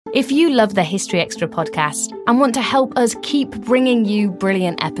If you love the History Extra podcast and want to help us keep bringing you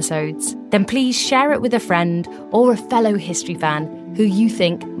brilliant episodes, then please share it with a friend or a fellow history fan who you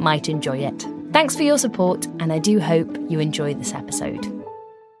think might enjoy it. Thanks for your support, and I do hope you enjoy this episode.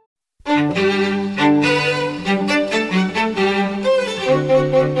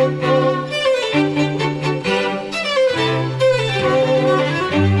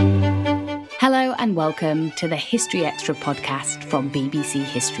 Hello and welcome to the History Extra podcast from BBC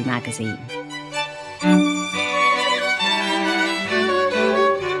History Magazine.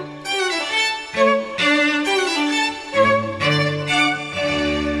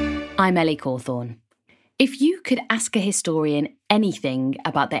 I'm Ellie Cawthorne. If you could ask a historian anything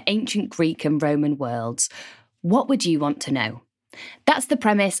about the ancient Greek and Roman worlds, what would you want to know? That's the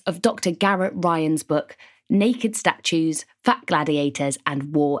premise of Dr. Garrett Ryan's book, Naked Statues, Fat Gladiators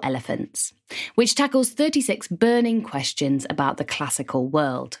and War Elephants, which tackles 36 burning questions about the classical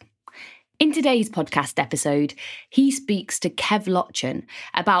world. In today's podcast episode, he speaks to Kev Lochen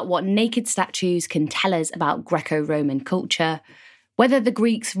about what naked statues can tell us about Greco-Roman culture, whether the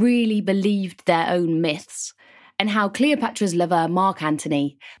Greeks really believed their own myths, and how Cleopatra's lover, Mark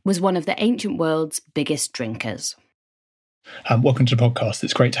Antony, was one of the ancient world's biggest drinkers. Welcome to the podcast.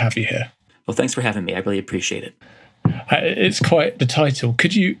 It's great to have you here. Well, thanks for having me. I really appreciate it. It's quite the title.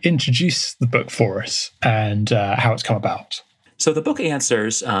 Could you introduce the book for us and how it's come about? So the book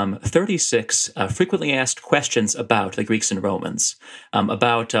answers 36 frequently asked questions about the Greeks and Romans,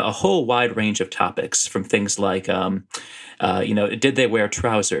 about a whole wide range of topics, from things like, did they wear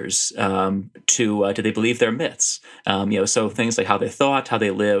trousers, to did they believe their myths? So things like how they thought, how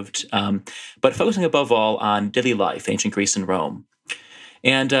they lived, but focusing above all on daily life, ancient Greece and Rome.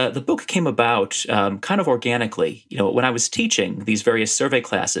 And the book came about kind of organically. When I was teaching these various survey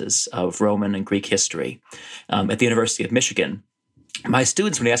classes of Roman and Greek history at the University of Michigan, my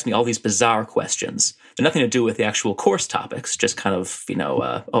students would ask me all these bizarre questions. They're nothing to do with the actual course topics, just kind of,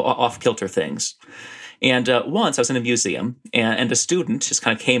 off-kilter things. And once I was in a museum, and a student just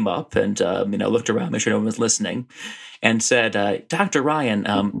kind of came up and, looked around, made sure no one was listening, and said, Dr.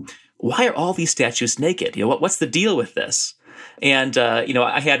 Ryan, why are all these statues naked? What's the deal with this? And,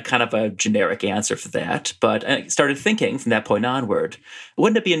 I had kind of a generic answer for that, but I started thinking from that point onward,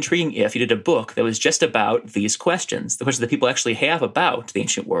 wouldn't it be intriguing if you did a book that was just about these questions, the questions that people actually have about the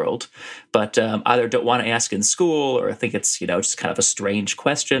ancient world, but either don't want to ask in school or think it's, just kind of a strange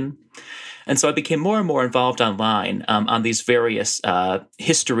question. And so I became more and more involved online on these various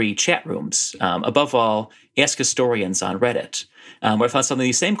history chat rooms, above all, Ask Historians on Reddit, where I found some of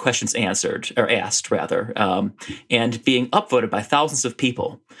these same questions asked, and being upvoted by thousands of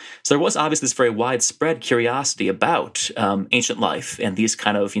people. So there was obviously this very widespread curiosity about ancient life and these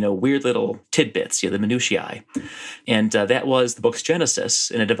kind of, weird little tidbits, the minutiae. And that was the book's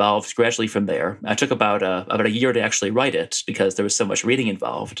genesis, and it evolved gradually from there. It took about a year to actually write it because there was so much reading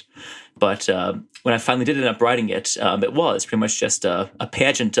involved. But when I finally did end up writing it, it was pretty much just a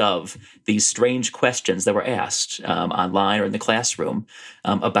pageant of these strange questions that were asked online or in the classroom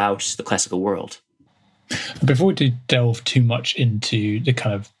about the classical world. Before we do delve too much into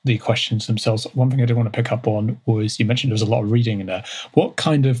the questions themselves, one thing I did want to pick up on was you mentioned there was a lot of reading in there. What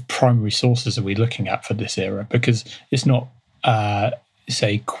kind of primary sources are we looking at for this era? Because it's not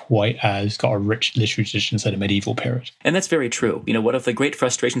quite as got a rich literary tradition as the medieval period. And that's very true. One of the great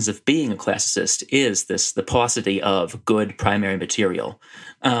frustrations of being a classicist is the paucity of good primary material.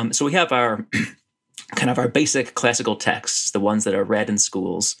 So we have our our basic classical texts, the ones that are read in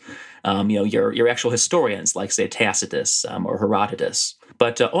schools, your actual historians like, say, Tacitus or Herodotus.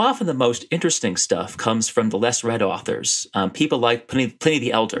 But often the most interesting stuff comes from the less read authors, people like Pliny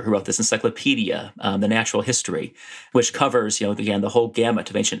the Elder, who wrote this encyclopedia, The Natural History, which covers, again, the whole gamut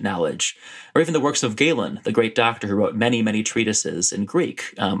of ancient knowledge, or even the works of Galen, the great doctor who wrote many, many treatises in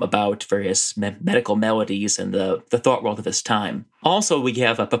Greek about various medical maladies and the thought world of his time. Also, we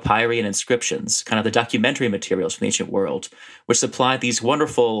have papyri and inscriptions, kind of the documentary materials from the ancient world, which supply these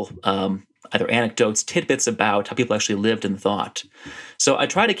wonderful either anecdotes, tidbits about how people actually lived and thought. So I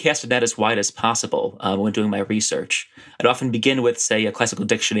try to cast a net as wide as possible when doing my research. I'd often begin with, say, a classical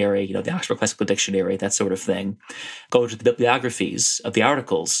dictionary, the Oxford Classical Dictionary, that sort of thing. Go to the bibliographies of the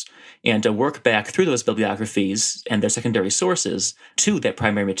articles and work back through those bibliographies and their secondary sources to that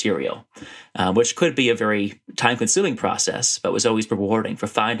primary material, which could be a very time-consuming process, but was always rewarding for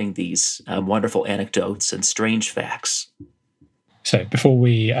finding these wonderful anecdotes and strange facts. So before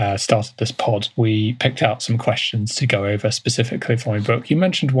we started this pod, we picked out some questions to go over specifically for my book. You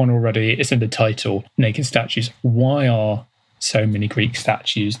mentioned one already. It's in the title, Naked Statues. Why are so many Greek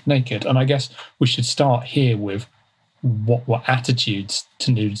statues naked? And I guess we should start here with what were attitudes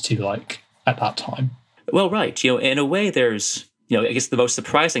to nudity like at that time? Well, right. In a way, there's, I guess the most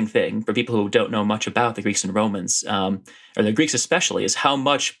surprising thing for people who don't know much about the Greeks and Romans, or the Greeks especially, is how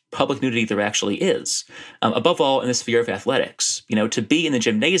much public nudity there actually is. Above all, in the sphere of athletics. To be in the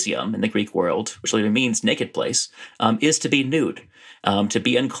gymnasium in the Greek world, which literally means naked place, is to be nude. To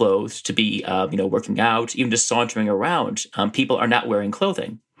be unclothed, to be, working out, even just sauntering around, people are not wearing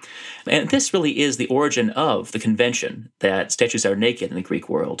clothing. And this really is the origin of the convention that statues are naked in the Greek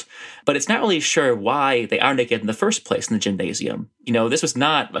world. But it's not really sure why they are naked in the first place in the gymnasium. This was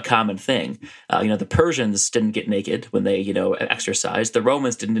not a common thing. The Persians didn't get naked when they, exercised. The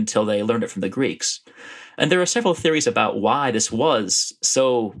Romans didn't until they learned it from the Greeks. And there are several theories about why this was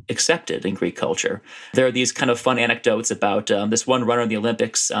so accepted in Greek culture. There are these kind of fun anecdotes about this one runner in the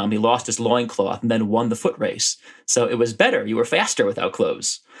Olympics. He lost his loincloth and then won the foot race. So it was better. You were faster without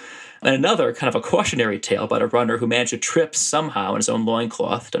clothes. And another kind of a cautionary tale about a runner who managed to trip somehow in his own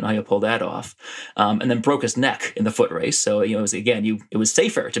loincloth, don't know how you pull that off, and then broke his neck in the foot race. So, it was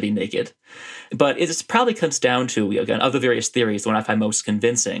safer to be naked. But it probably comes down to, again, other various theories, the one I find most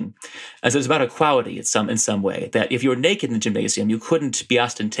convincing, as it's about equality in some way, that if you were naked in the gymnasium, you couldn't be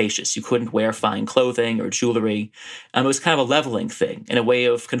ostentatious. You couldn't wear fine clothing or jewelry. It was kind of a leveling thing, in a way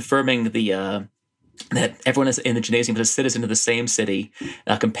of confirming that everyone is in the gymnasium is a citizen of the same city,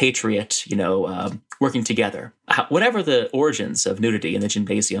 a compatriot, working together. Whatever the origins of nudity in the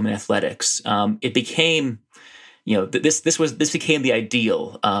gymnasium and athletics, it became, this became the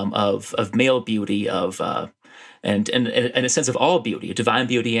ideal of male beauty, and a sense of all beauty, divine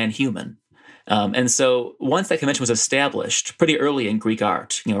beauty and human. And so once that convention was established pretty early in Greek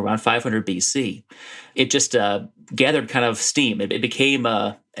art, around 500 BC, it just gathered kind of steam. It became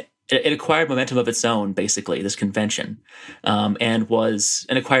it acquired momentum of its own, basically, this convention, and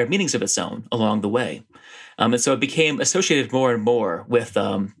acquired meanings of its own along the way. And so it became associated more and more with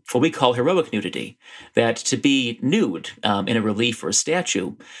what we call heroic nudity, that to be nude in a relief or a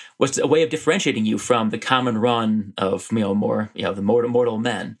statue was a way of differentiating you from the common run of, the mortal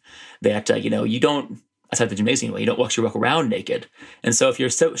men, that, you don't, outside the gymnasium, you don't actually walk around naked. And so if you're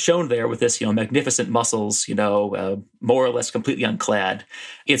shown there with this, magnificent muscles, more or less completely unclad,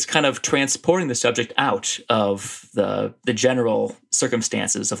 it's kind of transporting the subject out of the general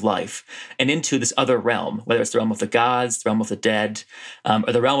circumstances of life and into this other realm, whether it's the realm of the gods, the realm of the dead,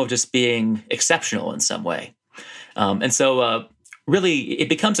 or the realm of just being exceptional in some way. And so really, it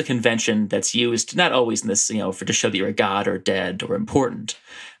becomes a convention that's used not always in this, to show that you're a god or dead or important,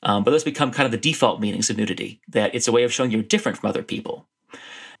 but those become kind of the default meanings of nudity, that it's a way of showing you're different from other people.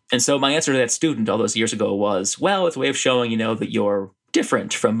 And so my answer to that student all those years ago was, well, it's a way of showing, that you're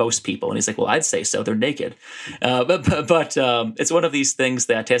different from most people. And he's like, well, I'd say so. They're naked. But it's one of these things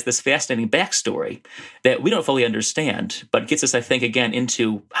that has this fascinating backstory that we don't fully understand, but gets us, I think, again,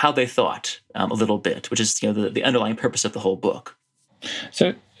 into how they thought a little bit, which is, the underlying purpose of the whole book.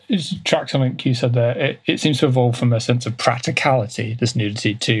 So, just to track something you said there, it seems to evolve from a sense of practicality, this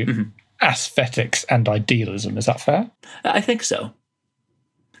nudity, to aesthetics and idealism. Is that fair? I think so.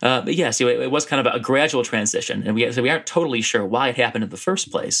 But yes, it was kind of a gradual transition, and we aren't totally sure why it happened in the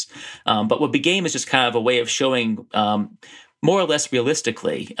first place. But what became is just kind of a way of showing, more or less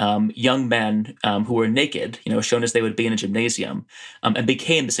realistically, young men who were naked, shown as they would be in a gymnasium, and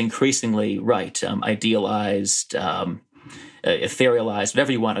became this increasingly idealized, etherealized,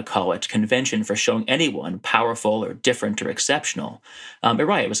 whatever you want to call it, convention for showing anyone powerful or different or exceptional. But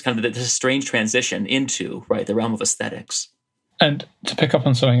right, it was kind of this strange transition into the realm of aesthetics. And to pick up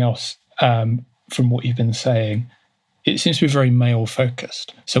on something else from what you've been saying, it seems to be very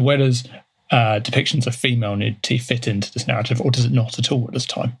male-focused. So where does depictions of female nudity fit into this narrative, or does it not at all at this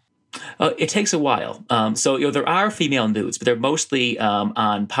time? It takes a while. So there are female nudes, but they're mostly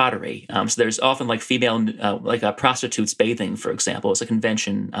on pottery. So there's often female, prostitutes bathing, for example, is a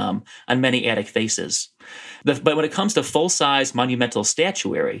convention on many Attic faces. But when it comes to full-size monumental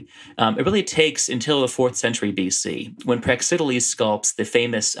statuary, it really takes until the 4th century BC, when Praxiteles sculpts the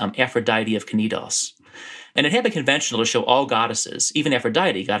famous Aphrodite of Cnidos. And it had been conventional to show all goddesses, even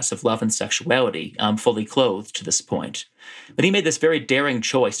Aphrodite, goddess of love and sexuality, fully clothed to this point. But he made this very daring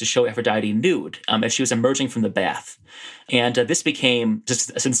choice to show Aphrodite nude as she was emerging from the bath. And this became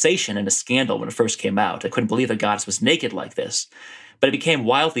just a sensation and a scandal when it first came out. I couldn't believe a goddess was naked like this. But it became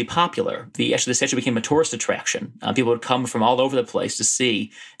wildly popular. The statue became a tourist attraction. People would come from all over the place to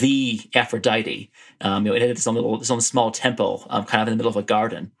see the Aphrodite. It had its own small temple, kind of in the middle of a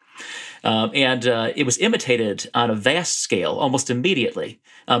garden. And it was imitated on a vast scale almost immediately,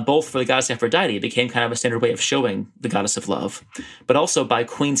 both for the goddess Aphrodite. It became kind of a standard way of showing the goddess of love, but also by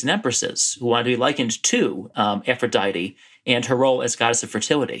queens and empresses who wanted to be likened to Aphrodite and her role as goddess of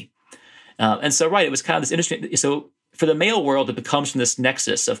fertility. And so, right, it was kind of this interesting. So for the male world, it becomes from this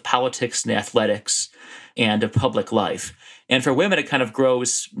nexus of politics and athletics and of public life. And for women, it kind of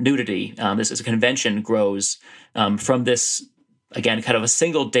grows nudity. This as a convention grows from this, again, kind of a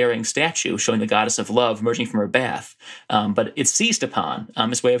single daring statue showing the goddess of love emerging from her bath. But it's seized upon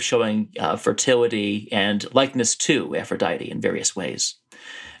as a way of showing fertility and likeness to Aphrodite in various ways.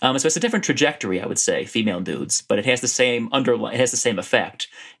 So it's a different trajectory, I would say, female nudes, but it has the same it has the same effect,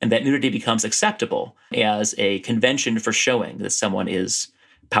 and that nudity becomes acceptable as a convention for showing that someone is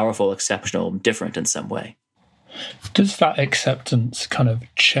powerful, exceptional, different in some way. Does that acceptance kind of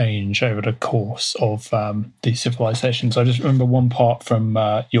change over the course of these civilizations? I just remember one part from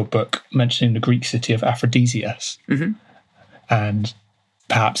your book mentioning the Greek city of Aphrodisias, and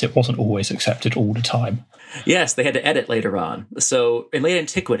perhaps it wasn't always accepted all the time. Yes, they had to edit later on. So in late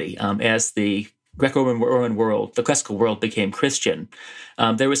antiquity, as the Greco-Roman world, the classical world became Christian,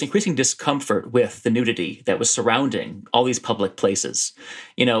 there was increasing discomfort with the nudity that was surrounding all these public places.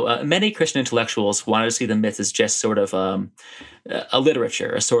 Many Christian intellectuals wanted to see the myths as just sort of a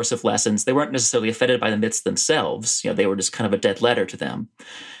literature, a source of lessons. They weren't necessarily offended by the myths themselves. They were just kind of a dead letter to them.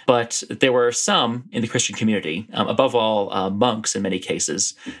 But there were some in the Christian community, above all monks in many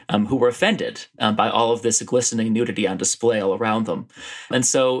cases, who were offended by all of this glistening nudity on display all around them. And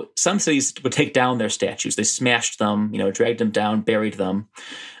so some cities would take down their statues. They smashed them, dragged them down, buried them.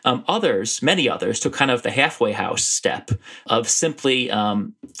 Many others, took kind of the halfway house step of simply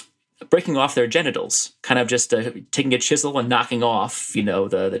breaking off their genitals, kind of just taking a chisel and knocking off,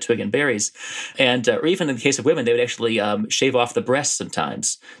 the twig and berries. And or even in the case of women, they would actually shave off the breasts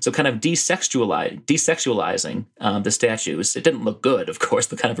sometimes. So kind of desexualizing the statues. It didn't look good, of course,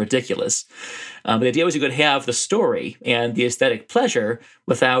 but kind of ridiculous. But the idea was you could have the story and the aesthetic pleasure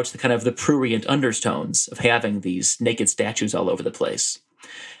without the kind of the prurient undertones of having these naked statues all over the place.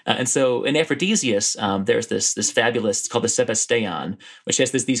 And so in Aphrodisias, there's this fabulous, it's called the Sebasteion, which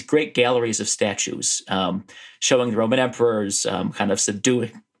has these great galleries of statues showing the Roman emperors kind of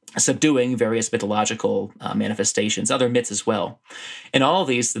subduing various mythological manifestations, other myths as well. And all of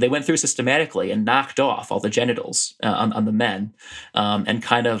these, they went through systematically and knocked off all the genitals on the men and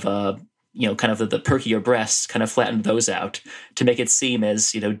kind of the perkier breasts, kind of flattened those out to make it seem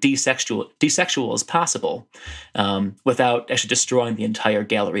as desexual as possible, without actually destroying the entire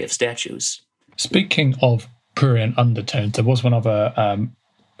gallery of statues. Speaking of prurient undertones, there was one other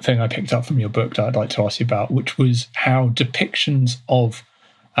thing I picked up from your book that I'd like to ask you about, which was how depictions of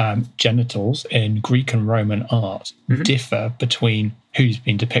genitals in Greek and Roman art differ between who's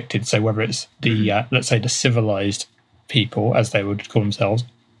been depicted. So whether it's the let's say the civilized people, as they would call themselves,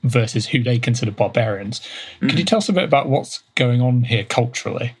 versus who they consider barbarians. Could you tell us a bit about what's going on here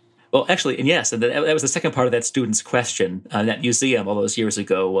culturally? Well, actually, and yes, and that was the second part of that student's question in that museum all those years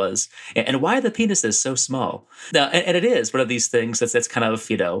ago was, and why are the penises so small? Now, and it is one of these things that's kind of,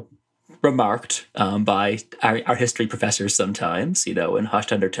 remarked by our history professors sometimes, in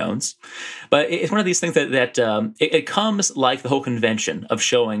hushed undertones. But it's one of these things that it comes like the whole convention of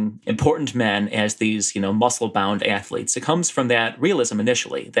showing important men as these, muscle-bound athletes. It comes from that realism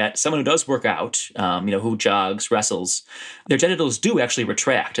initially, that someone who does work out, who jogs, wrestles, their genitals do actually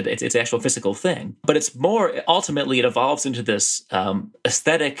retract. It's an actual physical thing. But it's more, ultimately, it evolves into this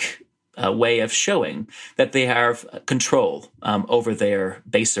aesthetic way of showing that they have control over their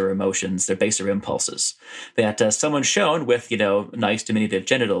baser emotions, their baser impulses. That someone shown with, nice diminutive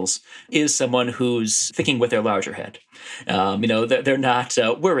genitals is someone who's thinking with their larger head. They're not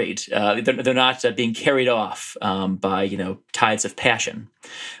worried. They're not being carried off by, tides of passion.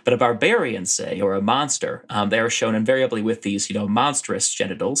 But a barbarian, say, or a monster, they are shown invariably with these, monstrous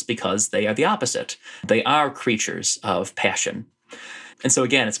genitals because they are the opposite. They are creatures of passion. And so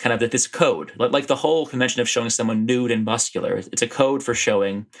again, it's kind of this code, like the whole convention of showing someone nude and muscular. It's a code for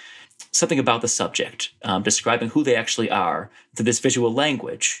showing something about the subject, describing who they actually are through this visual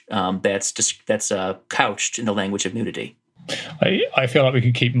language that's couched in the language of nudity. I feel like we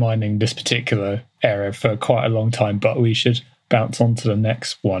could keep mining this particular area for quite a long time, but we should bounce on to the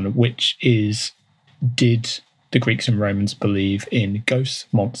next one, which is, did the Greeks and Romans believe in ghosts,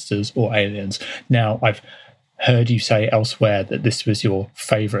 monsters, or aliens? Now, I've heard you say elsewhere that this was your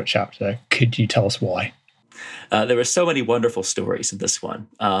favourite chapter. Could you tell us why? There were so many wonderful stories in this one.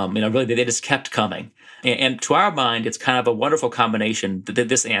 Really, they just kept coming. And to our mind, it's kind of a wonderful combination,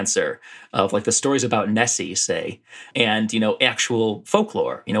 this answer of like the stories about Nessie, say, and, actual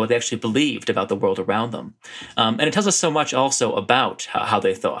folklore, what they actually believed about the world around them. And it tells us so much also about how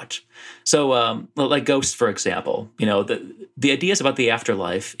they thought. So, like ghosts, for example, the ideas about the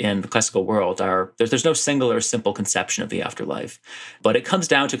afterlife in the classical world are there's no single or simple conception of the afterlife, but it comes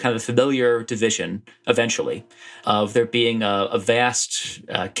down to kind of the familiar division eventually of there being a vast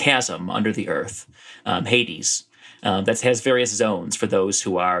chasm under the earth, Hades. That has various zones for those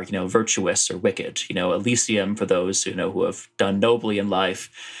who are, virtuous or wicked. Elysium for those who have done nobly in life,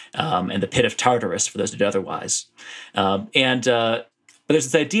 and the pit of Tartarus for those who did otherwise. But there's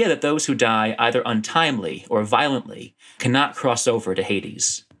this idea that those who die either untimely or violently cannot cross over to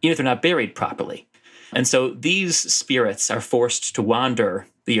Hades, even if they're not buried properly. And so these spirits are forced to wander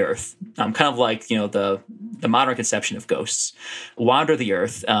the earth, kind of like, the modern conception of ghosts, wander the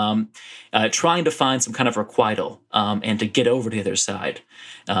earth, trying to find some kind of requital and to get over to the other side.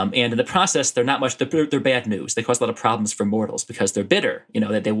 And in the process, they're bad news. They cause a lot of problems for mortals because they're bitter,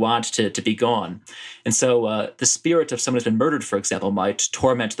 that they want to be gone. And so the spirit of someone who's been murdered, for example, might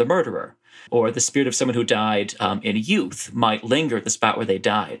torment the murderer. Or the spirit of someone who died in youth might linger at the spot where they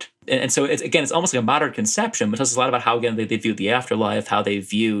died. And so, it's almost like a modern conception, but it tells us a lot about how, again, they viewed the afterlife, how they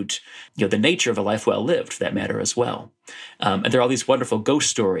viewed the nature of a life well lived, for that matter, as well. And there are all these wonderful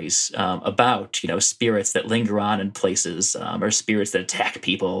ghost stories about, spirits that linger on in places, or spirits that attack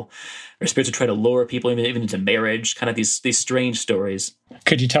people, or spirits that try to lure people even into marriage, kind of these strange stories.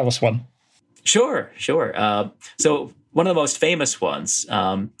 Could you tell us one? Sure. So one of the most famous ones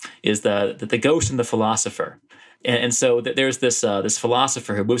is the ghost and the philosopher. And so there's this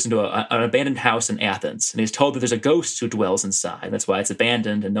philosopher who moves into an abandoned house in Athens, and he's told that there's a ghost who dwells inside. That's why it's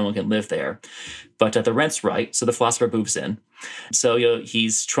abandoned and no one can live there. But the rent's right, so the philosopher moves in. So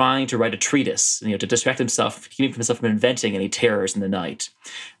he's trying to write a treatise, to distract himself, keep himself from inventing any terrors in the night.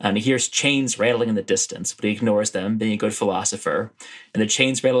 And he hears chains rattling in the distance, but he ignores them, being a good philosopher. And the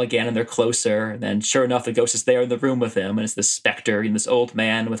chains rattle again, and they're closer. And then, sure enough, the ghost is there in the room with him, and it's this specter, this old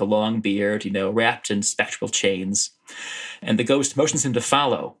man with a long beard, wrapped in spectral chains. And the ghost motions him to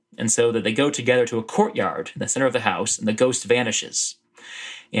follow, and so that they go together to a courtyard in the center of the house, and the ghost vanishes.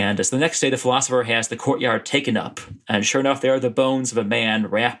 And so the next day, the philosopher has the courtyard taken up, and sure enough, there are the bones of a man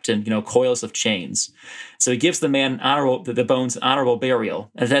wrapped in, coils of chains. So he gives the man the bones honorable burial,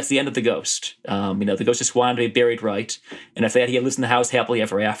 and that's the end of the ghost. The ghost just wanted to be buried right, and after that, he lives in the house happily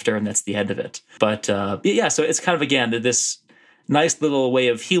ever after, and that's the end of it. But so it's kind of, again, this nice little way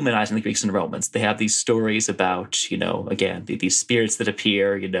of humanizing the Greeks and Romans. They have these stories about, again, these spirits that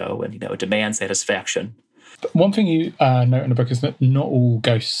appear, and demand satisfaction. But one thing you note in the book is that not all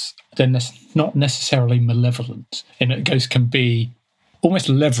ghosts, they're not necessarily malevolent, in that ghosts can be almost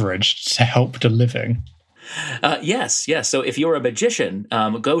leveraged to help the living. Yes. So if you're a magician,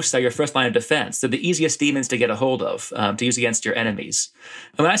 ghosts are your first line of defense. They're the easiest demons to get a hold of, to use against your enemies.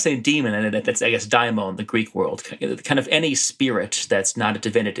 And when I say demon, that's, I guess, daimon, the Greek world, kind of any spirit that's not a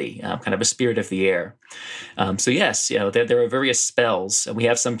divinity, kind of a spirit of the air. So yes, there are various spells. We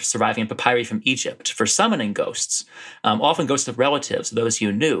have some surviving in papyri from Egypt for summoning ghosts, often ghosts of relatives, those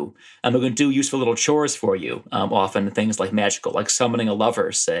you knew, who can do useful little chores for you, often things like magical, like summoning a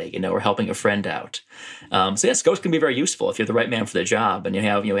lover, say, or helping a friend out. So yes, ghosts can be very useful if you're the right man for the job, and you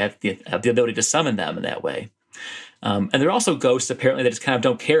have the ability to summon them in that way. And there are also ghosts, apparently, that just kind of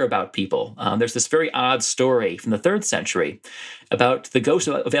don't care about people. There's this very odd story from the 3rd century about the ghost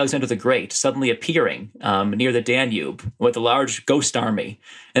of Alexander the Great suddenly appearing near the Danube with a large ghost army.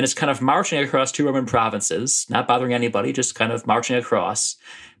 And it's kind of marching across 2 Roman provinces, not bothering anybody, just kind of marching across,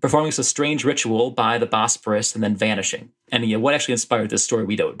 performing some strange ritual by the Bosporus and then vanishing. And what actually inspired this story,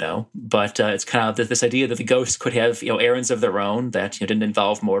 we don't know. But it's kind of this idea that the ghosts could have errands of their own that didn't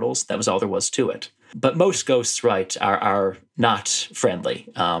involve mortals. That was all there was to it. But most ghosts, right, are not friendly.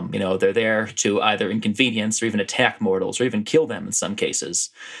 They're there to either inconvenience or even attack mortals or even kill them in some cases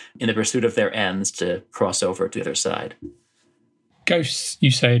in the pursuit of their ends to cross over to the other side. Ghosts,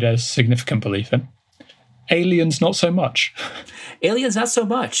 you say there's significant belief in. Aliens, not so much. Aliens, not so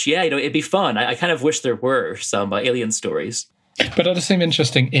much. Yeah, it'd be fun. I kind of wish there were some alien stories. But that does seem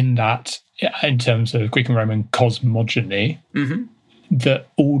interesting in that, in terms of Greek and Roman cosmogony, that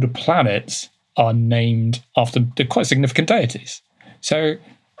all the planets are named after the quite significant deities. So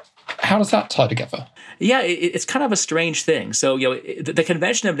how does that tie together? Yeah, it's kind of a strange thing. So, the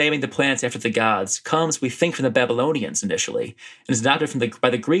convention of naming the planets after the gods comes, we think, from the Babylonians initially, and is adopted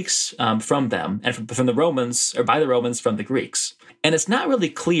by the Greeks from them, and from the Romans, or by the Romans from the Greeks. And it's not really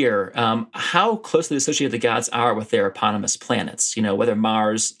clear how closely associated the gods are with their eponymous planets. Whether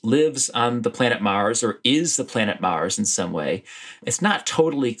Mars lives on the planet Mars or is the planet Mars in some way. It's not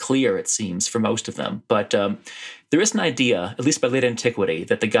totally clear, it seems, for most of them. But there is an idea, at least by late antiquity,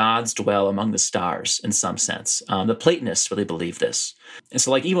 that the gods dwell among the stars in some sense. The Platonists really believe this. And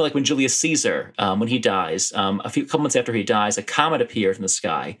so even when Julius Caesar, when he dies, a couple months after he dies, a comet appeared in the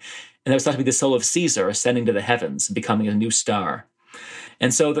sky. And that was thought to be the soul of Caesar ascending to the heavens and becoming a new star.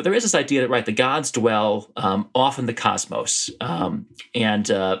 And so there is this idea that, right, the gods dwell off in the cosmos, and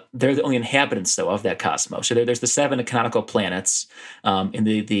they're the only inhabitants, though, of that cosmos. So there's the 7 canonical planets in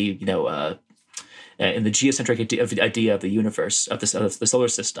in the geocentric idea of the universe, of the solar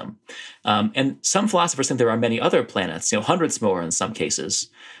system. And some philosophers think there are many other planets, hundreds more in some cases.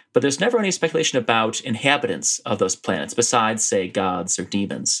 But there's never any speculation about inhabitants of those planets besides, say, gods or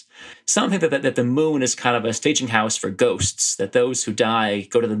demons. Some think that the moon is kind of a staging house for ghosts, that those who die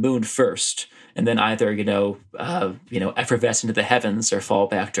go to the moon first and then either, effervesce into the heavens or fall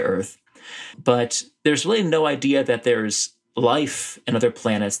back to Earth. But there's really no idea that there's life in other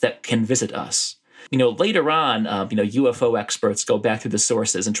planets that can visit us. Later on, UFO experts go back through the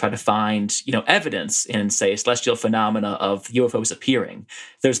sources and try to find, evidence in, say, celestial phenomena of UFOs appearing.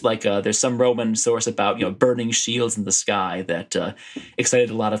 There's there's some Roman source about, burning shields in the sky that excited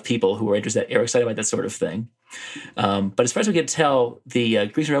a lot of people who are excited by that sort of thing. But as far as we can tell, the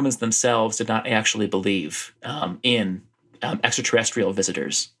Greeks and Romans themselves did not actually believe in extraterrestrial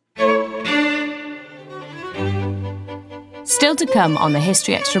visitors. Still to come on the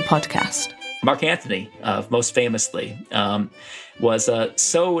History Extra podcast. Mark Antony, most famously, was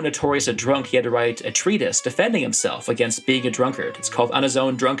so notorious a drunk he had to write a treatise defending himself against being a drunkard. It's called On His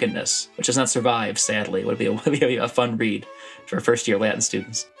Own Drunkenness, which does not survive, sadly. It would be a fun read for first-year Latin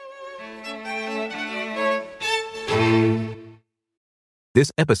students.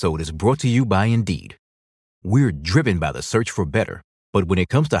 This episode is brought to you by Indeed. We're driven by the search for better, but when it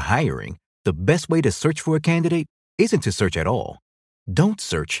comes to hiring, the best way to search for a candidate isn't to search at all. Don't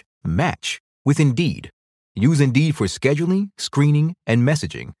search, match with Indeed. Use Indeed for scheduling, screening, and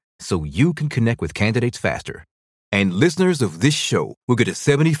messaging so you can connect with candidates faster. And listeners of this show will get a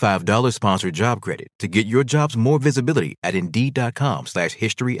 $75 sponsored job credit to get your jobs more visibility at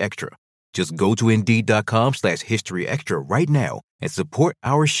Indeed.com/HistoryExtra. Just go to Indeed.com/HistoryExtra right now and support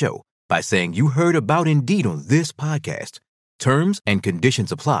our show by saying you heard about Indeed on this podcast. Terms and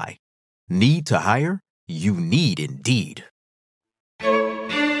conditions apply. Need to hire? You need Indeed.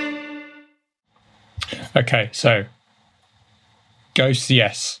 Okay, so ghosts,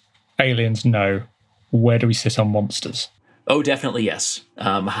 yes. Aliens, no. Where do we sit on monsters? Oh, definitely yes.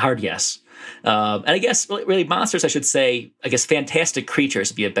 Hard yes. And I guess really monsters, I should say, fantastic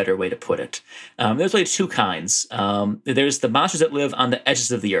creatures would be a better way to put it. There's really 2 kinds. There's the monsters that live on the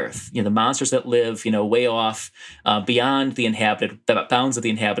edges of the earth, the monsters that live, way off beyond the bounds of the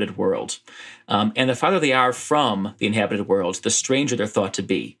inhabited world. And the farther they are from the inhabited world, the stranger they're thought to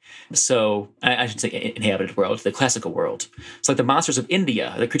be. So I should say inhabited world, the classical world. It's like the monsters of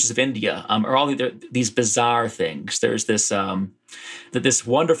India, the creatures of India, are all these bizarre things. There's this this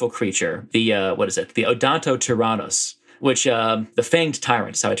wonderful creature, the Odontotyrannus, which the fanged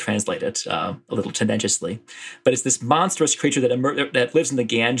tyrant is how I translate it, a little tendentiously. But it's this monstrous creature that lives in the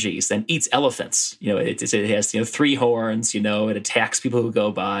Ganges and eats elephants. It has 3 horns. It attacks people who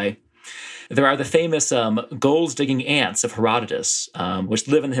go by. There are the famous gold-digging ants of Herodotus, which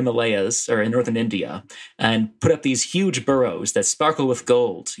live in the Himalayas or in northern India and put up these huge burrows that sparkle with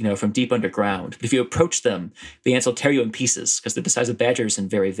gold, from deep underground. But if you approach them, the ants will tear you in pieces because they're the size of badgers and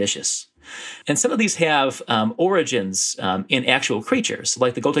very vicious. And some of these have origins in actual creatures.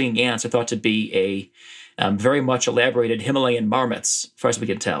 Like the gold-digging ants are thought to be a very much elaborated Himalayan marmots, as far as we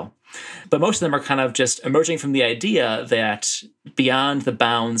can tell. But most of them are kind of just emerging from the idea that beyond the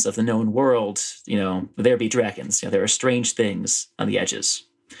bounds of the known world, there be dragons. There are strange things on the edges.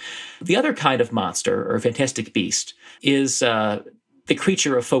 The other kind of monster or fantastic beast is the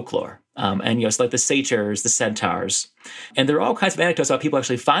creature of folklore. And it's like the satyrs, the centaurs. And there are all kinds of anecdotes about people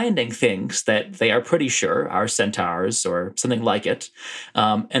actually finding things that they are pretty sure are centaurs or something like it,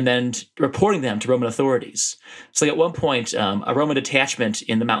 and then reporting them to Roman authorities. So at one point, a Roman detachment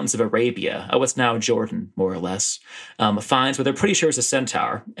in the mountains of Arabia, what's now Jordan, more or less, finds what they're pretty sure is a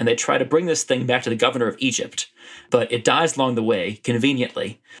centaur, and they try to bring this thing back to the governor of Egypt. But it dies along the way,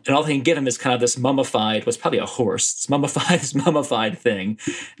 conveniently. And all they can give him is kind of this mummified, what's probably a horse, this mummified thing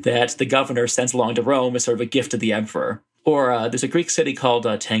that the governor sends along to Rome as sort of a gift to the emperor. Or there's a Greek city called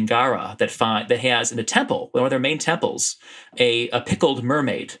Tangara that has in a temple, one of their main temples, a pickled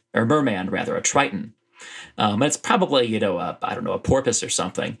mermaid, or merman rather, a triton. And it's probably, I don't know, a porpoise or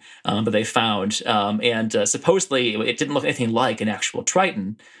something that they found. And supposedly it didn't look anything like an actual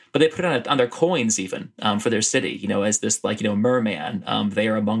Triton, but they put it on their coins even for their city, as this merman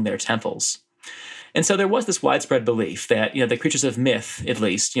there among their temples. And so there was this widespread belief that, the creatures of myth, at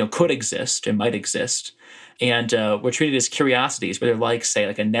least, could exist and might exist, and were treated as curiosities, where they're like, say,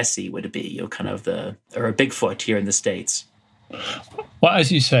 like a Nessie would be, or a Bigfoot here in the States. Well,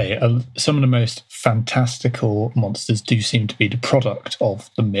 as you say, some of the most fantastical monsters do seem to be the product of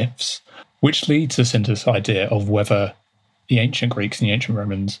the myths, which leads us into this idea of whether the ancient Greeks and the ancient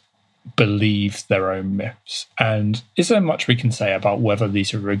Romans believed their own myths. And is there much we can say about whether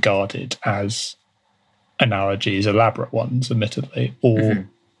these are regarded as analogies, elaborate ones, admittedly, or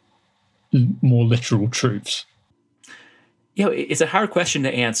more literal truths? It's a hard question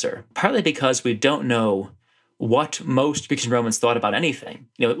to answer, partly because we don't know what most Greeks and Romans thought about anything.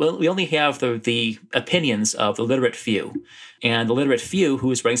 We only have the opinions of the literate few, and the literate few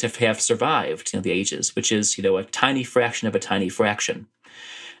whose writings have survived, the ages, which is, a tiny fraction of a tiny fraction.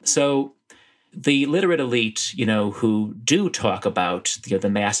 So the literate elite, who do talk about the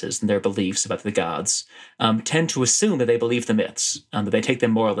masses and their beliefs about the gods, tend to assume that they believe the myths, that they take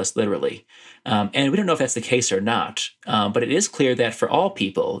them more or less literally. And we don't know if that's the case or not, but it is clear that for all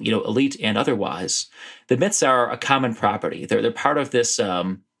people, elite and otherwise, the myths are a common property. They're part of this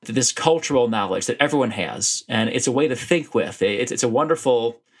cultural knowledge that everyone has, and it's a way to think with. It's a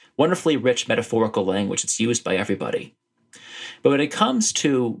wonderfully rich metaphorical language that's used by everybody. But when it comes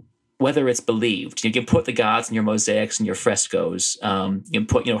to whether it's believed, you can put the gods in your mosaics and your frescoes. You can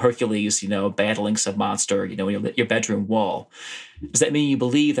put, Hercules, battling some monster, your bedroom wall. Does that mean you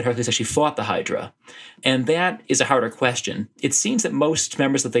believe that Hercules actually fought the Hydra? And that is a harder question. It seems that most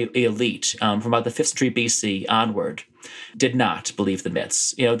members of the elite, from about the 5th century BC onward, did not believe the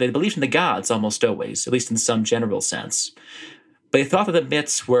myths. They believed in the gods almost always, at least in some general sense. But they thought that the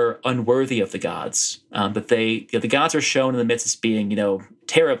myths were unworthy of the gods, that the gods are shown in the myths as being,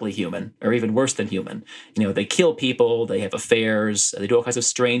 terribly human, or even worse than human. They kill people, they have affairs, they do all kinds of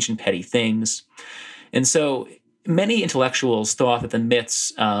strange and petty things. And so many intellectuals thought that the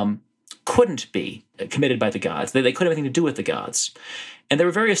myths couldn't be committed by the gods. They couldn't have anything to do with the gods. And there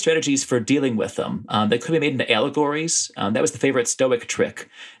were various strategies for dealing with them. They could be made into allegories. That was the favorite Stoic trick.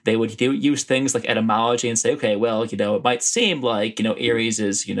 They would use things like etymology and say, okay, well, it might seem like, Ares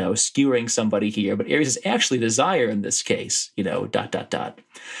is, skewering somebody here, but Ares is actually desire in this case, ...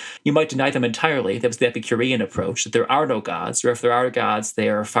 You might deny them entirely. That was the Epicurean approach, that there are no gods, or if there are gods, they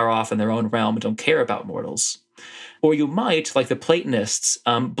are far off in their own realm and don't care about mortals. Or you might, like the Platonists,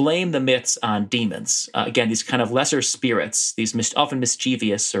 blame the myths on demons. Again, these kind of lesser spirits, these often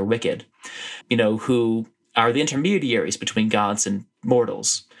mischievous or wicked, who are the intermediaries between gods and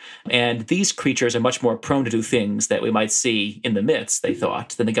mortals. And these creatures are much more prone to do things that we might see in the myths, they thought,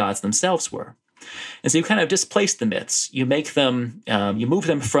 than the gods themselves were. And so you kind of displace the myths. You make them, you move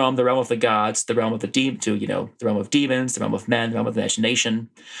them from the realm of the gods, the realm of the to the realm of demons, the realm of men, the realm of imagination,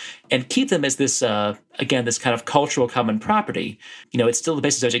 and keep them as this again this kind of cultural common property. It's still the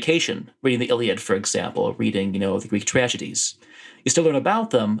basis of education. Reading the Iliad, for example, reading the Greek tragedies, you still learn about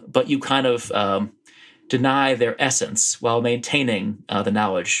them, but you kind of deny their essence while maintaining the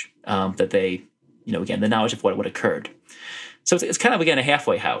knowledge that they again the knowledge of what occurred. So it's kind of, again, a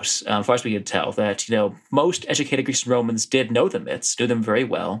halfway house, as far as we can tell, that, most educated Greeks and Romans did know the myths, knew them very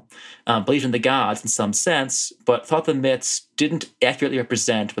well, believed in the gods in some sense, but thought the myths didn't accurately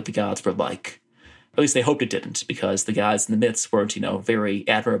represent what the gods were like. At least they hoped it didn't, because the gods in the myths weren't, very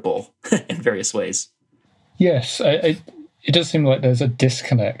admirable in various ways. Yes, it does seem like there's a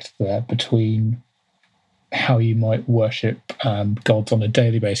disconnect there between how you might worship gods on a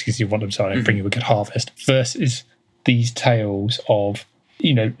daily basis because you want them to bring you a good harvest, versus these tales of,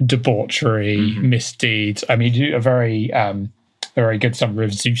 debauchery, misdeeds. I mean, you do a very good summary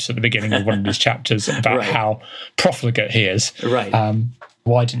of Zeus at the beginning of one of these chapters about how profligate he is. Right.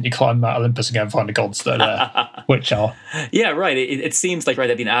 Why didn't you climb Mount Olympus and go and find the gods that are there? Which are... Yeah, right. It seems like,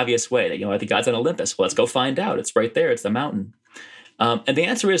 that'd be an obvious way that, are the gods on Olympus? Well, let's go find out. It's right there. It's the mountain. And the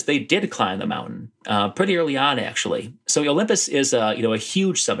answer is they did climb the mountain pretty early on, actually. So Olympus is, a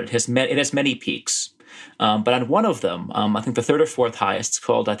huge summit. It has many peaks. But on one of them, I think the third or fourth highest, it's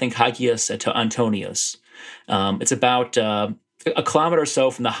called, I think, Hagios Antonios. It's about a kilometer or so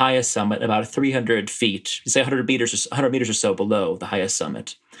from the highest summit, about 300 feet, say 100 meters or so below the highest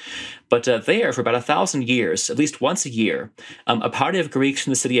summit. But there, for about 1,000 years, at least once a year, a party of Greeks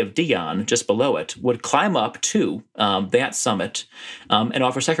from the city of Dion, just below it, would climb up to that summit and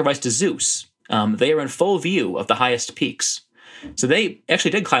offer sacrifice to Zeus. They are in full view of the highest peaks. So they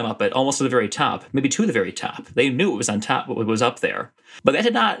actually did climb up it almost to the very top, maybe to the very top. They knew it was on top, it was up there. But that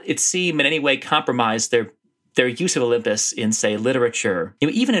did not, it seemed, in any way compromise their use of Olympus in, say, literature.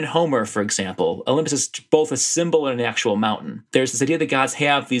 Even in Homer, for example, Olympus is both a symbol and an actual mountain. There's this idea that gods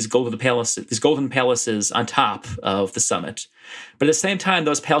have these golden palaces on top of the summit. But at the same time,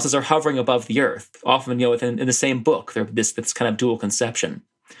 those palaces are hovering above the earth, often, in the same book. They're this kind of dual conception.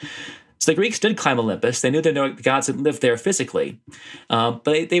 So the Greeks did climb Olympus. They knew that the gods had lived there physically. But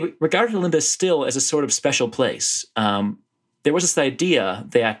they regarded Olympus still as a sort of special place. There was this idea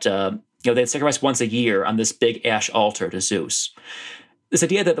that they'd sacrifice once a year on this big ash altar to Zeus. This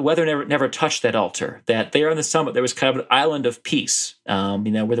idea that the weather never touched that altar, that there on the summit there was kind of an island of peace, where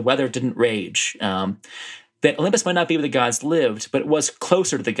the weather didn't rage. That Olympus might not be where the gods lived, but it was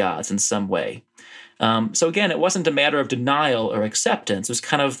closer to the gods in some way. So again, it wasn't a matter of denial or acceptance. It was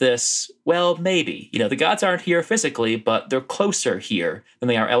kind of this, well, maybe. The gods aren't here physically, but they're closer here than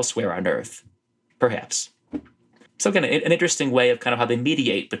they are elsewhere on Earth, perhaps. So again, an interesting way of kind of how they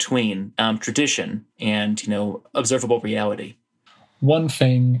mediate between tradition and, observable reality. One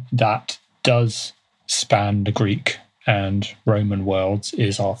thing that does span the Greek and Roman worlds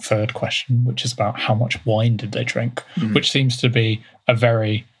is our third question, which is about how much wine did they drink, which seems to be a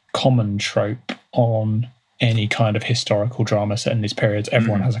very common trope on any kind of historical drama set in these periods.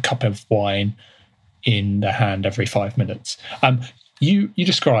 Everyone has a cup of wine in their hand every 5 minutes. You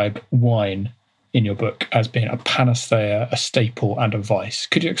describe wine in your book as being a panacea, a staple, and a vice.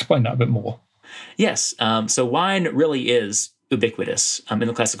 Could you explain that a bit more? Yes. So wine really is ubiquitous in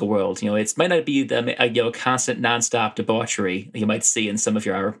the classical world. It might not be a constant, nonstop debauchery you might see in some of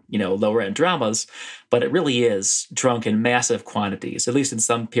your lower end dramas, but it really is drunk in massive quantities, at least in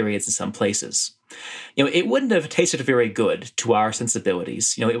some periods in some places. It wouldn't have tasted very good to our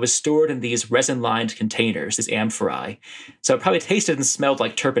sensibilities. It was stored in these resin-lined containers, these amphorae, so it probably tasted and smelled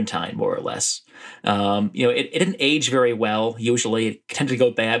like turpentine, more or less. It didn't age very well. Usually, it tended to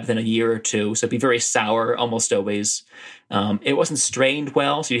go bad within a year or two, so it'd be very sour almost always. It wasn't strained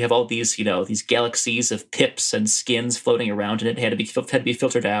well, so you have all these, these galaxies of pips and skins floating around in it. It had to be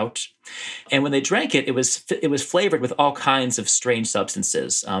filtered out. And when they drank it, it was flavored with all kinds of strange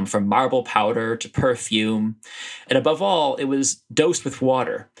substances, from marble powder to perfume. And above all, it was dosed with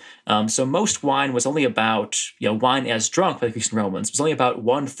water. So most wine was only about, wine as drunk by the Greeks and Romans, was only about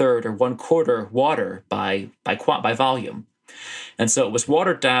 1/3 or 1/4 water by volume. And so it was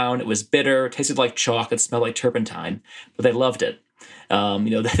watered down, it was bitter, it tasted like chalk, it smelled like turpentine, but they loved it.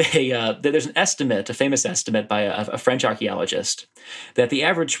 There's an estimate, a famous estimate by a French archaeologist, that the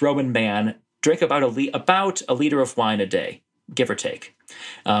average Roman man drank about a liter of wine a day, give or take.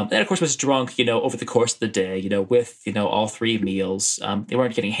 That, of course, was drunk, over the course of the day, with, all three meals. They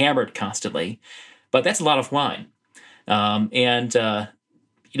weren't getting hammered constantly, but that's a lot of wine.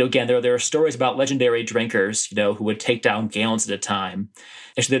 Again, there are stories about legendary drinkers, who would take down gallons at a time.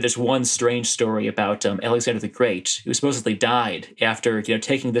 Actually, there's one strange story about Alexander the Great, who supposedly died after,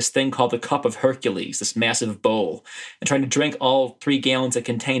 taking this thing called the Cup of Hercules, this massive bowl, and trying to drink all 3 gallons it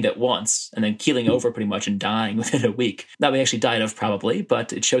contained at once, and then keeling over pretty much and dying within a week. Not what he actually died of, probably,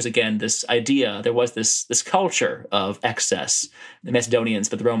 but it shows, again, this idea. There was this culture of excess, the Macedonians,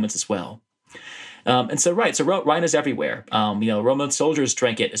 but the Romans as well. So wine is everywhere. Roman soldiers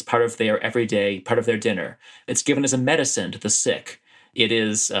drank it as part of their everyday, part of their dinner. It's given as a medicine to the sick. It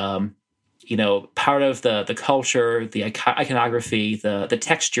is, part of the culture, the iconography, the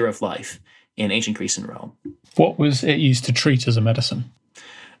texture of life in ancient Greece and Rome. What was it used to treat as a medicine?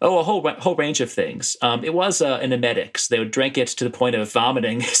 Oh, a whole range of things. It was an emetic. So they would drink it to the point of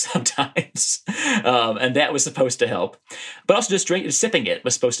vomiting sometimes, and that was supposed to help. But also just sipping it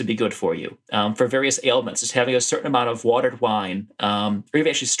was supposed to be good for you for various ailments. Just having a certain amount of watered wine, or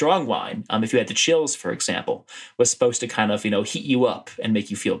even actually strong wine, if you had the chills, for example, was supposed to kind of heat you up and make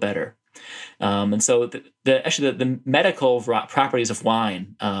you feel better. And so the medical properties of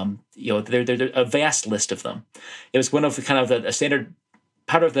wine, there's a vast list of them. It was one of a standard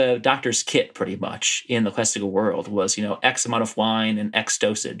part of the doctor's kit, pretty much, in the classical world was, X amount of wine and X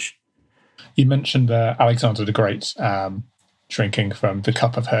dosage. You mentioned Alexander the Great drinking from the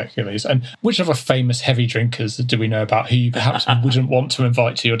Cup of Hercules. And which other famous heavy drinkers do we know about who you perhaps wouldn't want to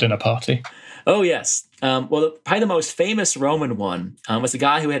invite to your dinner party? Oh, yes. Probably the most famous Roman one was the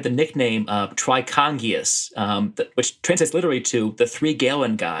guy who had the nickname Tricongius, which translates literally to the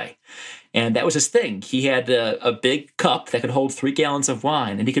 3-gallon guy. And that was his thing. He had a big cup that could hold 3 gallons of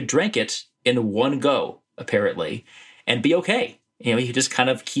wine, and he could drink it in one go, apparently, and be okay. He could just kind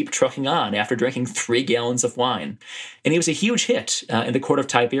of keep trucking on after drinking 3 gallons of wine. And he was a huge hit in the court of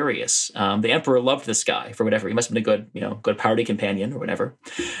Tiberius. The emperor loved this guy for whatever. He must have been a good party companion or whatever.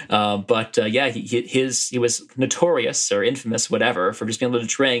 He was notorious or infamous, whatever, for just being able to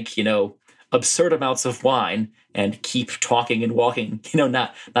drink, absurd amounts of wine and keep talking and walking,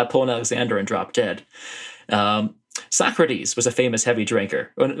 not pull an Alexander and drop dead. Socrates was a famous heavy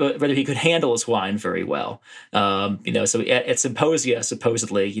drinker, whether he could handle his wine very well. So at symposia,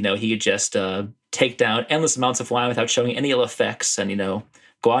 supposedly, he could just take down endless amounts of wine without showing any ill effects and,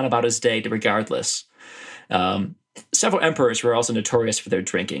 go on about his day regardless. Several emperors were also notorious for their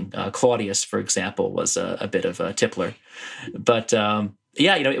drinking. Claudius, for example, was a bit of a tippler. But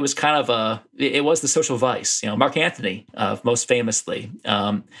it was kind of it was the social vice. Mark Antony, most famously,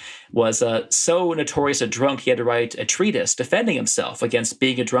 was so notorious a drunk he had to write a treatise defending himself against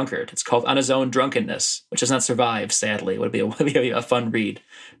being a drunkard. It's called On His Own Drunkenness, which does not survive, sadly. It would be a fun read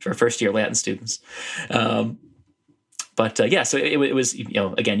for first-year Latin students. So it was,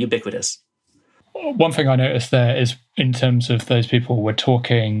 again, ubiquitous. One thing I noticed there is in terms of those people, we're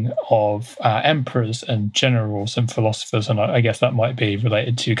talking of emperors and generals and philosophers, and I guess that might be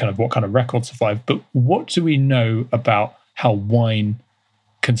related to kind of what kind of records survive. But what do we know about how wine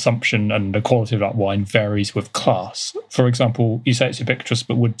consumption and the quality of that wine varies with class? For example, you say it's ubiquitous,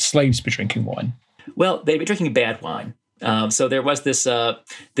 but would slaves be drinking wine? Well, they'd be drinking bad wine. So there was this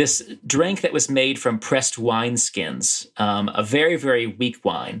drink that was made from pressed wine skins, a very, very weak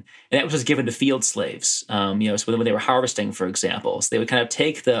wine, and that was given to field slaves. So when they were harvesting, for example, so they would kind of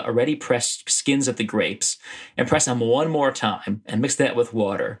take the already pressed skins of the grapes and press them one more time and mix that with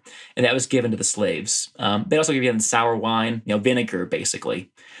water, and that was given to the slaves. They also give you sour wine, vinegar,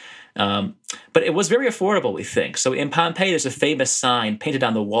 basically. But it was very affordable, we think. So in Pompeii, there's a famous sign painted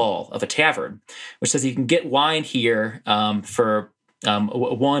on the wall of a tavern, which says you can get wine here for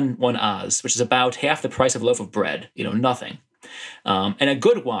one oz, which is about half the price of a loaf of bread. Nothing. And a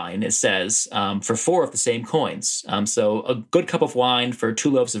good wine, it says, for 4 of the same coins. So a good cup of wine for 2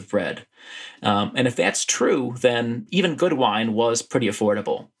 loaves of bread. And if that's true, then even good wine was pretty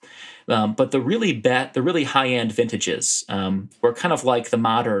affordable. But the really high-end vintages were kind of like the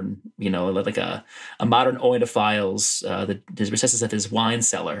modern, like a modern oenophile's, the recesses of his wine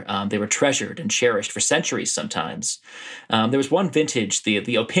cellar. They were treasured and cherished for centuries sometimes. There was one vintage, the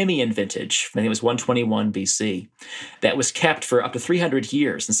Opimian vintage, I think it was 121 BC, that was kept for up to 300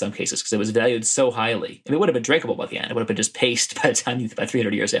 years in some cases because it was valued so highly. It would have been drinkable by the end. It would have been just paste by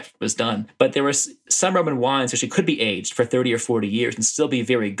 300 years after it was done. But there was some Roman wines which could be aged for 30 or 40 years and still be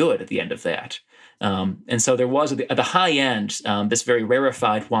very good at the end of that. And so there was at the high end this very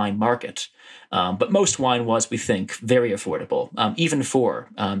rarefied wine market. But most wine was, we think, very affordable, even for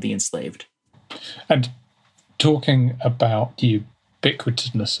the enslaved. And talking about the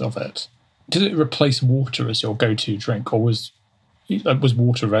ubiquitousness of it, did it replace water as your go-to drink, or was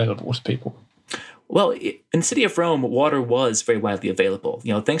water available to people? Well, in the city of Rome, water was very widely available.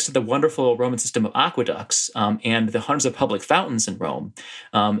 Thanks to the wonderful Roman system of aqueducts and the hundreds of public fountains in Rome,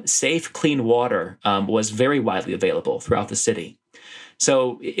 safe, clean water was very widely available throughout the city.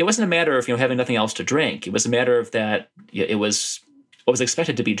 So it wasn't a matter of having nothing else to drink. It was a matter of that it was what was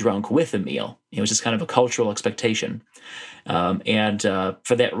expected to be drunk with a meal. It was just kind of a cultural expectation. And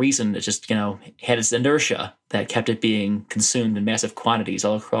for that reason, it just had its inertia that kept it being consumed in massive quantities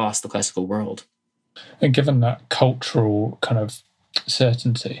all across the classical world. And given that cultural kind of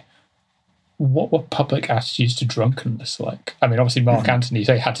certainty, what were public attitudes to drunkenness like? I mean, obviously, Mark Antony,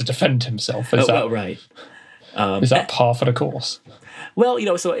 he had to defend himself. Right. Is that par for the course?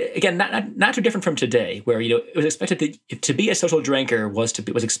 Well, so again, not too different from today, where it was expected to be a social drinker was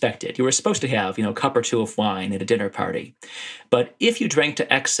expected. You were supposed to have a cup or 2 of wine at a dinner party, but if you drank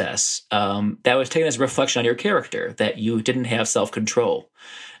to excess, that was taken as a reflection on your character that you didn't have self-control.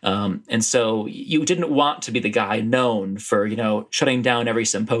 And so you didn't want to be the guy known for, shutting down every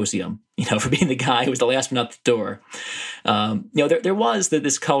symposium, for being the guy who was the last one out the door. There was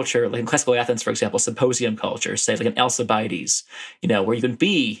this culture, like in classical Athens, for example, symposium culture, say like in Alcibiades, where you can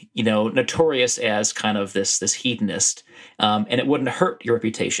be, notorious as kind of this hedonist, and it wouldn't hurt your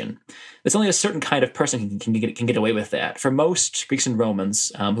reputation. There's only a certain kind of person can get away with that. For most Greeks and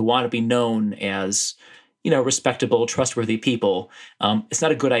Romans who want to be known as respectable, trustworthy people, it's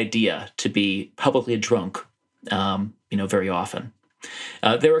not a good idea to be publicly drunk, very often.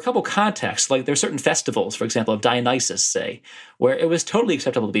 There were a couple contexts, like there are certain festivals, for example, of Dionysus, say, where it was totally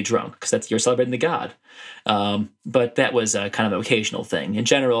acceptable to be drunk because you're celebrating the god. But that was a kind of an occasional thing. In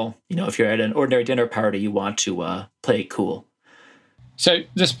general, if you're at an ordinary dinner party, you want to play it cool. So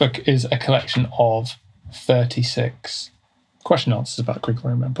this book is a collection of 36 question answers about Greek and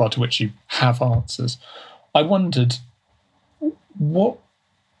Roman Empire to which you have answers. I wondered, what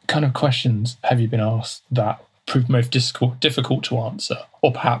kind of questions have you been asked that proved most difficult to answer,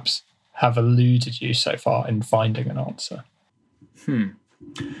 or perhaps have eluded you so far in finding an answer?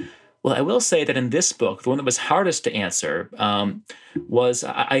 Well, I will say that in this book, the one that was hardest to answer was,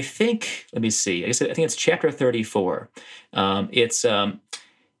 I think, let me see, I think it's chapter 34. It's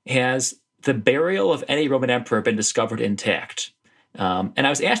has the burial of any Roman emperor been discovered intact? And I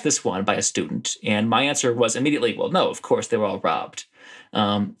was asked this one by a student, and my answer was immediately, well, no, of course, they were all robbed.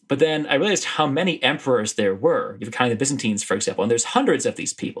 But then I realized how many emperors there were, if you're counting the Byzantines, for example, and there's hundreds of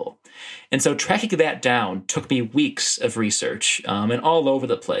these people. And so tracking that down took me weeks of research and all over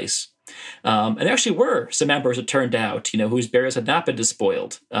the place. And there actually were some emperors, it turned out, whose burials had not been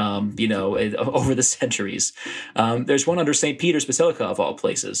despoiled, over the centuries. There's one under St. Peter's Basilica, of all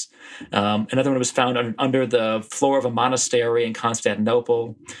places. Another one was found under the floor of a monastery in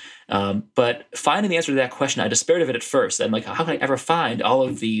Constantinople. But finding the answer to that question, I despaired of it at first. I'm like, how can I ever find all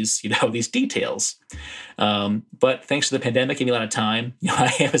of these, these details? But thanks to the pandemic, gave me a lot of time.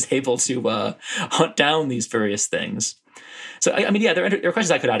 I was able to hunt down these various things. So, I mean, there are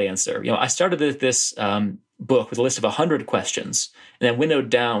questions I could not answer. I started this book with a list of 100 questions and then winnowed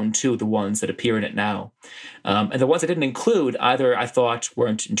down to the ones that appear in it now. And the ones I didn't include, either I thought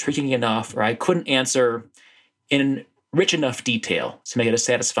weren't intriguing enough or I couldn't answer in rich enough detail to make it a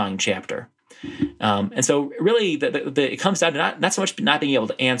satisfying chapter. And so really it comes down to not so much not being able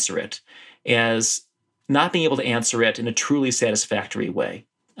to answer it as not being able to answer it in a truly satisfactory way.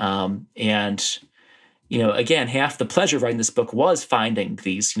 Again, half the pleasure of writing this book was finding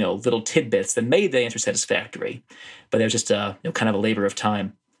these, little tidbits that made the answer satisfactory. But it was just kind of a labor of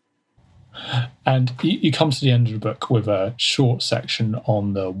time. And you come to the end of the book with a short section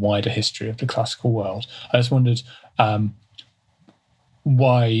on the wider history of the classical world. I just wondered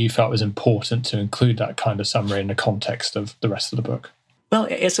why you felt it was important to include that kind of summary in the context of the rest of the book. Well,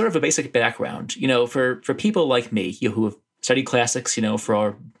 it's sort of a basic background. For people like me, who have studied classics,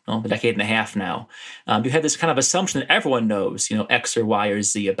 for a decade and a half now, you have this kind of assumption that everyone knows, X or Y or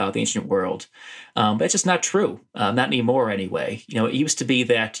Z about the ancient world. But it's just not true, not anymore anyway. It used to be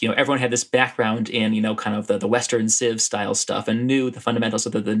that, everyone had this background in, kind of the Western Civ style stuff and knew the fundamentals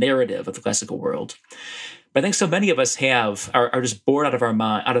of the narrative of the classical world. But I think so many of us are just bored out of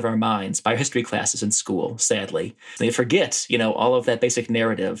our minds by history classes in school, sadly. They forget, all of that basic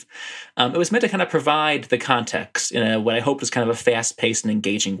narrative. It was meant to kind of provide the context in what I hope was kind of a fast-paced and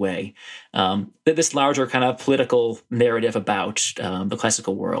engaging way. This larger kind of political narrative about the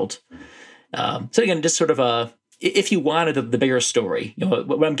classical world. So again, just sort of if you wanted the bigger story,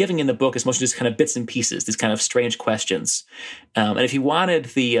 what I'm giving in the book is mostly just kind of bits and pieces, these kind of strange questions. And if you wanted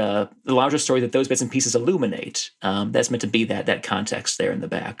the larger story that those bits and pieces illuminate, that's meant to be that context there in the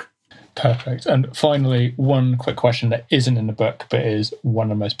back. Perfect. And finally, one quick question that isn't in the book, but is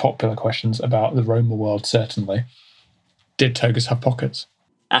one of the most popular questions about the Roman world, certainly. Did togas have pockets?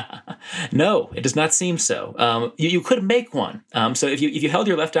 No, it does not seem so. You could make one. So if you held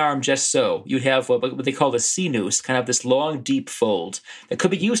your left arm just so, you'd have what they call the sinus, kind of this long, deep fold that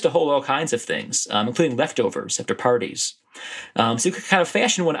could be used to hold all kinds of things, including leftovers after parties. So you could kind of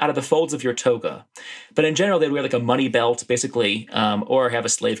fashion one out of the folds of your toga. But in general, they'd wear like a money belt, basically, or have a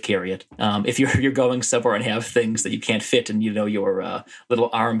slave carry it. If you're going somewhere and have things that you can't fit in, your little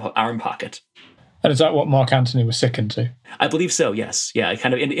arm pocket. And is that what Mark Antony was sick into? I believe so, yes. Yeah,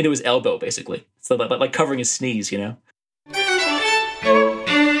 kind of into his elbow, basically. So like covering his sneeze,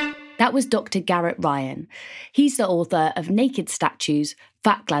 That was Dr. Garrett Ryan. He's the author of Naked Statues,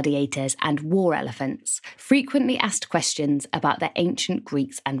 Fat Gladiators, and War Elephants, frequently asked questions about the ancient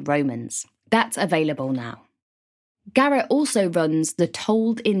Greeks and Romans. That's available now. Garrett also runs the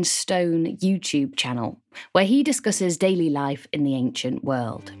Told in Stone YouTube channel, where he discusses daily life in the ancient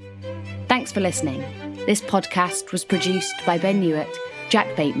world. Thanks for listening. This podcast was produced by Ben Hewitt,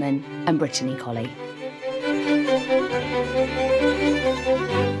 Jack Bateman, and Brittany Colley.